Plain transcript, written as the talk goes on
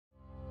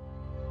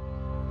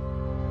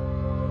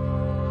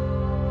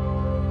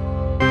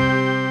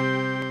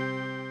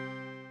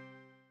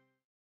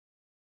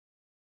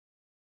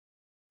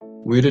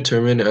We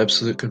determine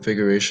absolute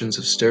configurations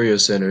of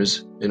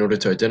stereocenters in order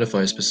to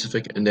identify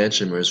specific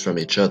enantiomers from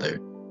each other.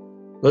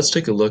 Let's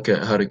take a look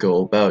at how to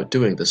go about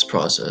doing this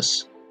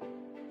process.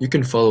 You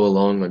can follow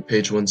along on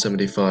page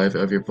 175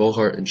 of your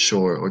Volhart and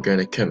Shore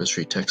Organic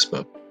Chemistry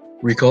textbook.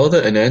 Recall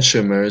that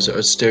enantiomers are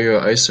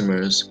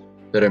stereoisomers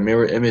that are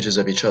mirror images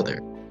of each other,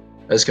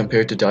 as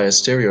compared to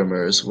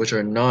diastereomers, which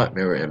are not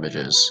mirror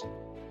images.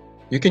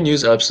 You can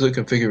use absolute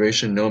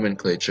configuration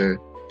nomenclature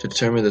to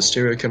determine the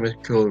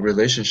stereochemical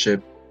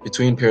relationship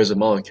between pairs of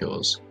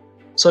molecules,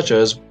 such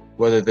as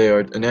whether they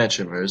are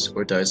enantiomers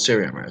or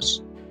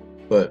diastereomers.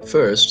 But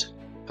first,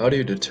 how do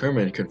you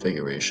determine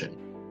configuration?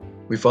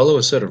 We follow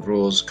a set of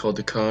rules called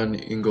the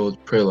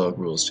Kohn-Ingold-Prelog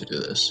rules to do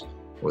this,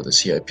 or the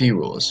CIP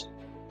rules.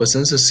 But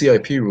since the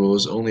CIP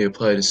rules only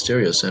apply to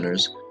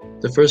stereocenters,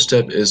 the first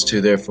step is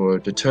to therefore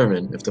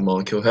determine if the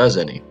molecule has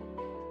any.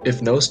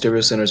 If no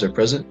stereocenters are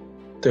present,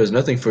 there is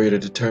nothing for you to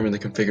determine the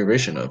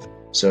configuration of,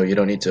 so you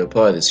don't need to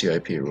apply the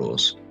CIP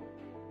rules.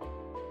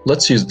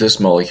 Let's use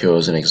this molecule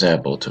as an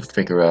example to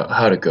figure out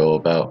how to go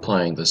about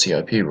applying the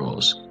CIP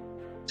rules.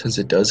 Since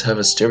it does have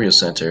a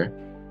stereocenter,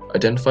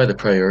 identify the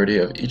priority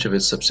of each of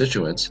its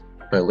substituents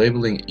by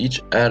labeling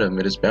each atom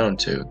it is bound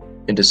to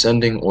in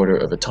descending order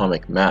of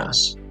atomic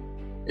mass.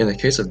 In the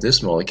case of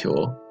this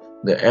molecule,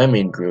 the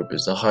amine group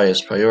is the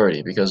highest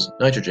priority because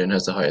nitrogen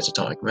has the highest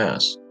atomic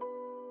mass.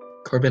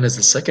 Carbon has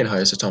the second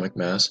highest atomic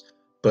mass,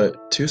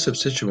 but two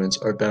substituents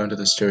are bound to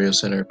the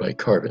stereocenter by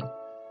carbon.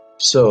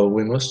 So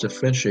we must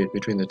differentiate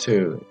between the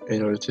two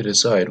in order to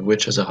decide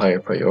which has a higher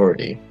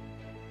priority.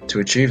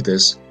 To achieve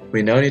this,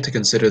 we now need to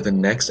consider the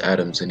next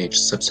atoms in each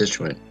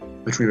substituent,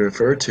 which we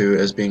refer to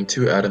as being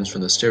two atoms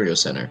from the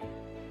stereocenter.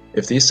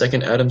 If these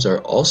second atoms are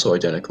also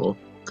identical,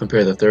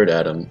 compare the third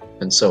atom,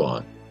 and so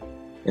on.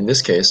 In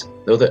this case,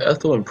 though the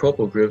ethyl and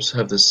propyl groups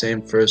have the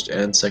same first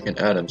and second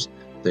atoms,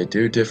 they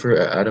do differ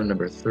at atom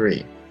number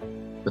 3.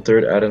 The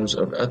third atoms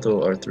of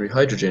ethyl are 3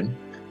 hydrogen,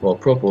 while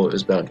propyl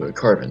is bound to a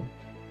carbon.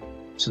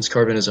 Since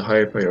carbon is a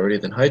higher priority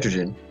than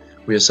hydrogen,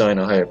 we assign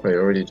a higher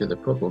priority to the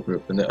propyl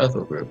group than the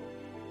ethyl group.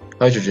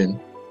 Hydrogen,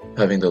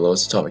 having the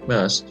lowest atomic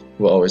mass,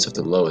 will always have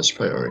the lowest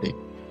priority.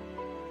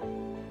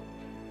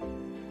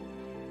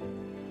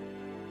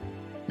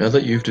 Now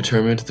that you've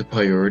determined the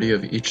priority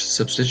of each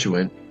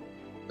substituent,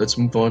 let's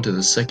move on to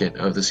the second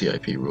of the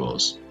CIP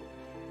rules.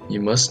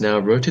 You must now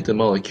rotate the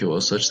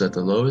molecule such that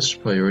the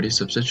lowest priority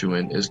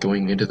substituent is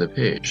going into the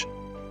page,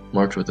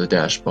 marked with a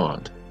dashed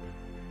bond.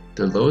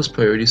 The lowest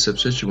priority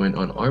substituent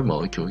on our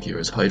molecule here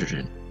is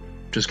hydrogen,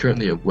 which is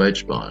currently a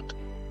wedge bond.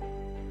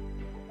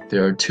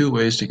 There are two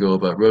ways to go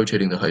about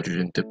rotating the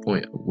hydrogen to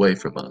point away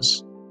from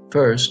us.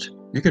 First,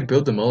 you can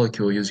build the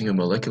molecule using a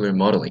molecular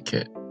modeling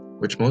kit,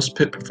 which most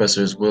Pitt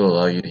professors will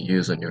allow you to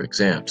use on your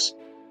exams.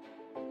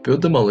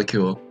 Build the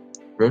molecule,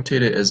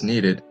 rotate it as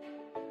needed,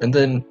 and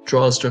then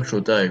draw a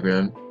structural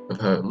diagram of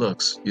how it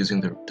looks using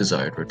the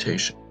desired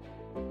rotation.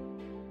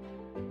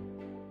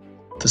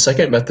 The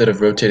second method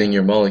of rotating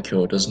your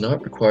molecule does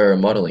not require a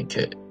modeling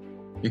kit.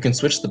 You can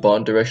switch the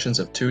bond directions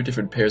of two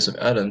different pairs of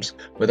atoms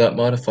without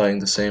modifying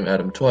the same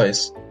atom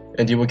twice,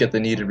 and you will get the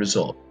needed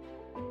result.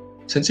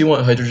 Since you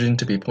want hydrogen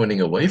to be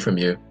pointing away from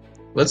you,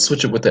 let's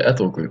switch it with the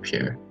ethyl group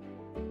here.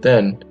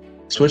 Then,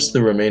 switch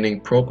the remaining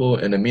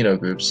propyl and amino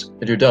groups,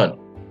 and you're done.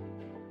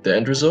 The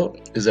end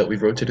result is that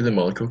we've rotated the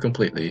molecule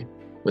completely,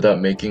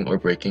 without making or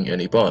breaking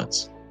any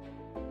bonds.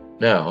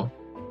 Now,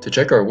 to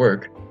check our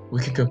work,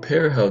 we can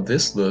compare how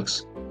this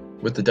looks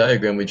with the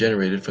diagram we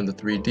generated from the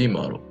 3D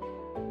model.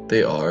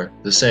 They are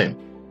the same.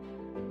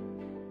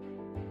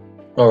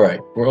 Alright,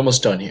 we're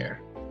almost done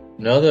here.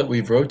 Now that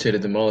we've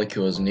rotated the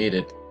molecule as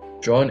needed,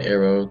 draw an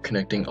arrow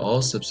connecting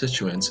all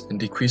substituents in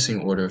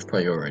decreasing order of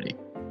priority.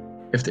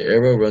 If the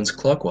arrow runs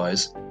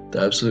clockwise,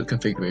 the absolute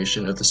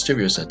configuration of the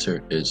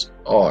stereocenter is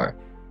R.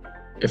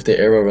 If the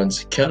arrow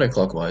runs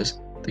counterclockwise,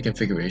 the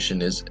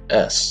configuration is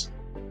S.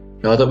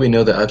 Now that we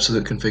know the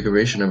absolute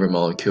configuration of our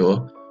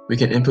molecule, we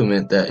can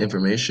implement that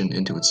information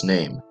into its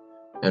name,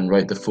 and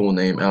write the full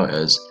name out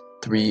as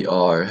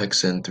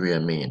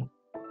 3R-hexane-3-amine.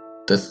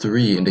 The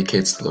 3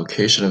 indicates the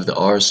location of the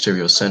R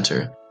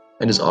stereocenter,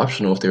 and is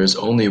optional if there is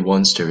only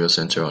one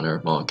stereocenter on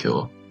our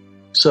molecule.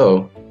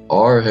 So,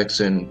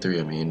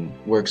 R-hexane-3-amine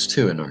works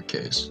too in our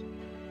case.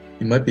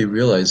 You might be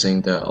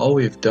realizing that all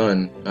we've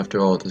done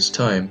after all this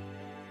time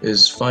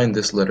is find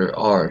this letter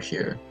R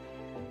here.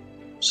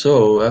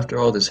 So, after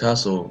all this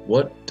hassle,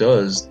 what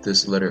does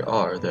this letter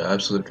R, the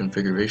absolute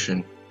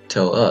configuration,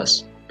 tell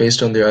us?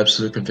 Based on their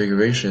absolute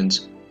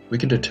configurations, we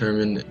can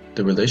determine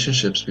the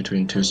relationships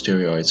between two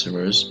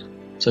stereoisomers,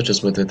 such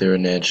as whether they're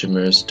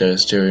enantiomers,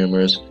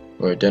 diastereomers,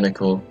 or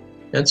identical,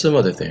 and some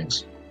other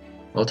things.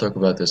 I'll talk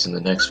about this in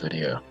the next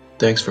video.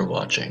 Thanks for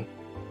watching.